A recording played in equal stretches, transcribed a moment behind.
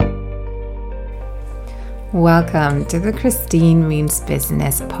Welcome to the Christine Means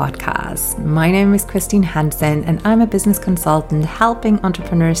Business podcast. My name is Christine Hansen and I'm a business consultant helping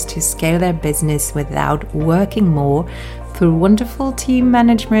entrepreneurs to scale their business without working more through wonderful team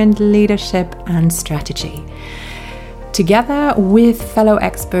management, leadership, and strategy. Together with fellow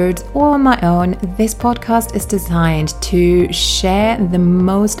experts or my own, this podcast is designed to share the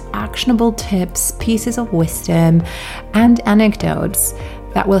most actionable tips, pieces of wisdom, and anecdotes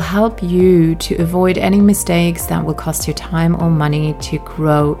that will help you to avoid any mistakes that will cost you time or money to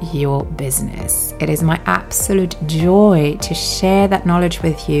grow your business. It is my absolute joy to share that knowledge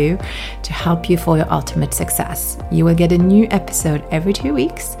with you to help you for your ultimate success. You will get a new episode every 2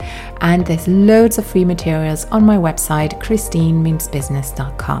 weeks, and there's loads of free materials on my website,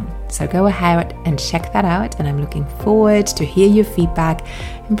 christinemeansbusiness.com. So go ahead and check that out, and I'm looking forward to hear your feedback.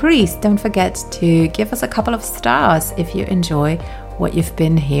 And please don't forget to give us a couple of stars if you enjoy what you've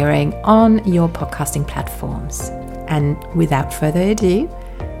been hearing on your podcasting platforms. And without further ado,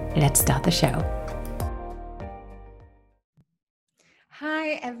 let's start the show.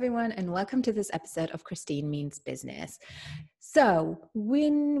 Hi everyone, and welcome to this episode of Christine Means Business. So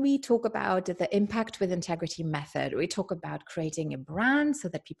when we talk about the impact with integrity method, we talk about creating a brand so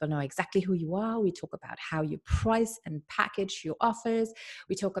that people know exactly who you are. We talk about how you price and package your offers.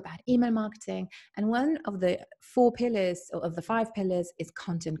 We talk about email marketing. And one of the 4 pillars or of the 5 pillars is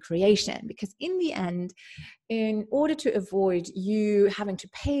content creation, because in the end, in order to avoid you having to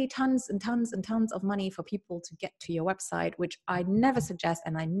pay tons and tons and tons of money for people to get to your website, which I never suggest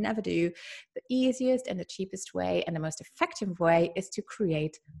and I never do, the easiest and the cheapest way and the most effective way is to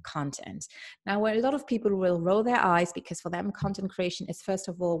create content. Now, where a lot of people will roll their eyes, because for them content creation is first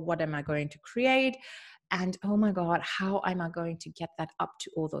of all, what am I going to create? And oh my God, how am I going to get that up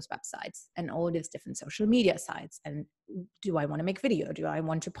to all those websites and all these different social media sites? And do I want to make video? Do I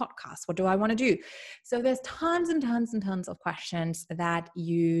want to podcast? What do I want to do? So there's tons and tons and tons of questions that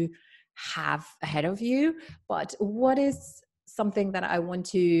you have ahead of you. But what is something that I want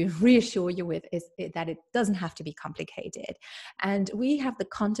to reassure you with is that it doesn't have to be complicated. And we have the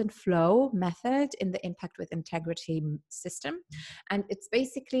content flow method in the Impact with Integrity system. And it's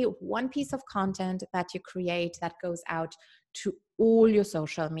basically one piece of content that you create that goes out to all your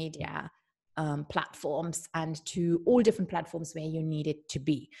social media platforms and to all different platforms where you need it to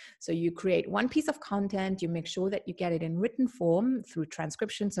be. So you create one piece of content, you make sure that you get it in written form through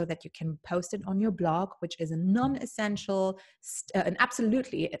transcription so that you can post it on your blog, which is a non-essential, an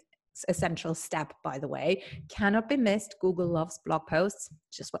absolutely essential step, by the way, cannot be missed. Google loves blog posts,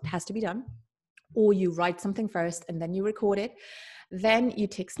 just what has to be done. Or you write something first and then you record it. Then you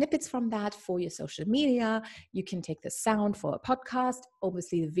take snippets from that for your social media. You can take the sound for a podcast,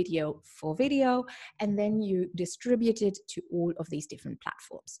 obviously the video for video, and then you distribute it to all of these different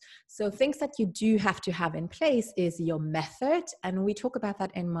platforms. So things that you do have to have in place is your method. And we talk about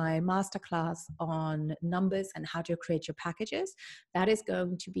that in my masterclass on numbers and how to create your packages. That is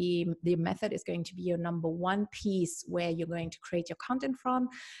going to be, the method is going to be your number one piece where you're going to create your content from.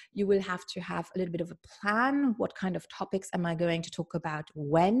 You will have to have a little bit of a plan. What kind of topics am I going to talk about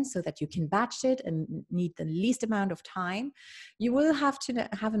when, so that you can batch it and need the least amount of time. You will have to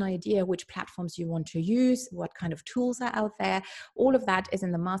have an idea which platforms you want to use, what kind of tools are out there. All of that is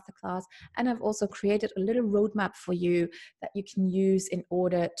in the masterclass. And I've also created a little roadmap for you that you can use in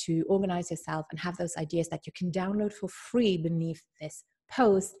order to organize yourself and have those ideas that you can download for free beneath this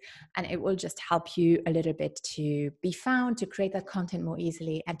post, and it will just help you a little bit to be found, to create that content more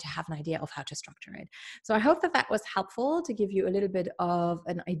easily, and to have an idea of how to structure it. So I hope that that was helpful to give you a little bit of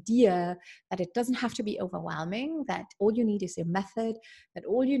an idea that it doesn't have to be overwhelming, that all you need is your method, that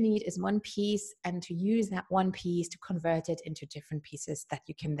all you need is one piece, and to use that one piece to convert it into different pieces that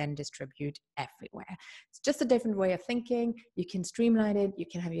you can then distribute everywhere. It's just a different way of thinking. You can streamline it, you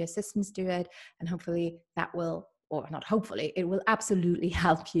can have your assistants do it, and hopefully that will, or not hopefully, it will absolutely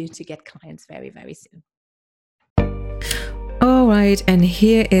help you to get clients very, very soon. All right, and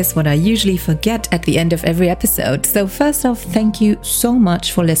here is what I usually forget at the end of every episode. So first off, thank you so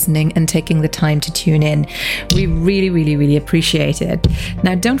much for listening and taking the time to tune in. We really, really, really appreciate it.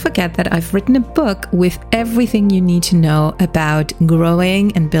 Now, don't forget that I've written a book with everything you need to know about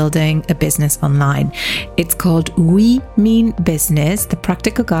growing and building a business online. It's called We Mean Business, the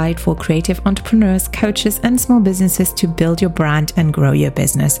practical guide for creative entrepreneurs, coaches, and small businesses to build your brand and grow your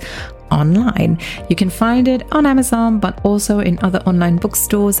business online. You can find it on Amazon, but also in other online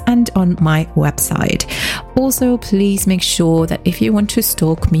bookstores and on my website. Also, please make sure that if you want to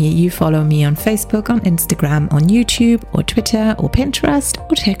stalk me, you follow me on Facebook, on Instagram, on YouTube, or Twitter, or Pinterest,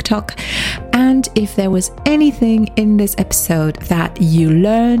 or TikTok. And if there was anything in this episode that you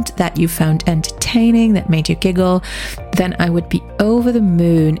learned, that you found entertaining, that made you giggle, then I would be over the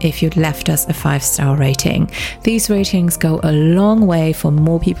moon if you'd left us a 5-star rating. These ratings go a long way for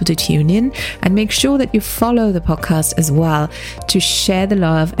more people to tune in, and make sure that you follow the podcast as well to share the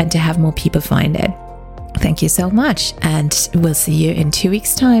love and to have more people find it. Thank you so much, and we'll see you in 2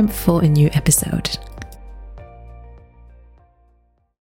 weeks' time for a new episode.